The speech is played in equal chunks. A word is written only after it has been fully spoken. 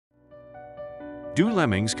Do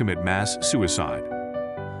lemmings commit mass suicide?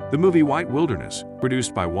 The movie White Wilderness,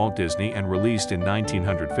 produced by Walt Disney and released in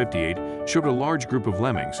 1958, showed a large group of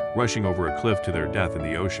lemmings rushing over a cliff to their death in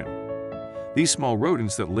the ocean. These small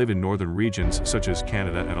rodents that live in northern regions such as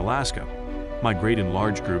Canada and Alaska migrate in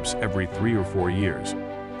large groups every 3 or 4 years.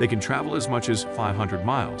 They can travel as much as 500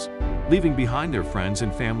 miles, leaving behind their friends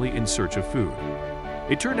and family in search of food.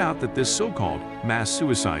 It turned out that this so-called mass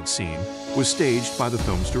suicide scene was staged by the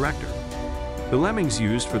film's director. The lemmings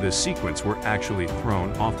used for this sequence were actually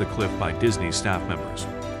thrown off the cliff by Disney staff members.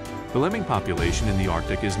 The lemming population in the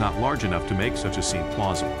Arctic is not large enough to make such a scene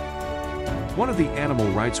plausible. One of the animal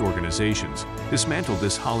rights organizations dismantled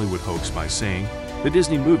this Hollywood hoax by saying the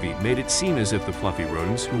Disney movie made it seem as if the fluffy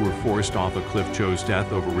rodents who were forced off a cliff chose death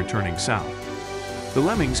over returning south. The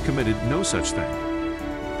lemmings committed no such thing.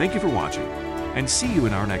 Thank you for watching, and see you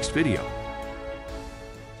in our next video.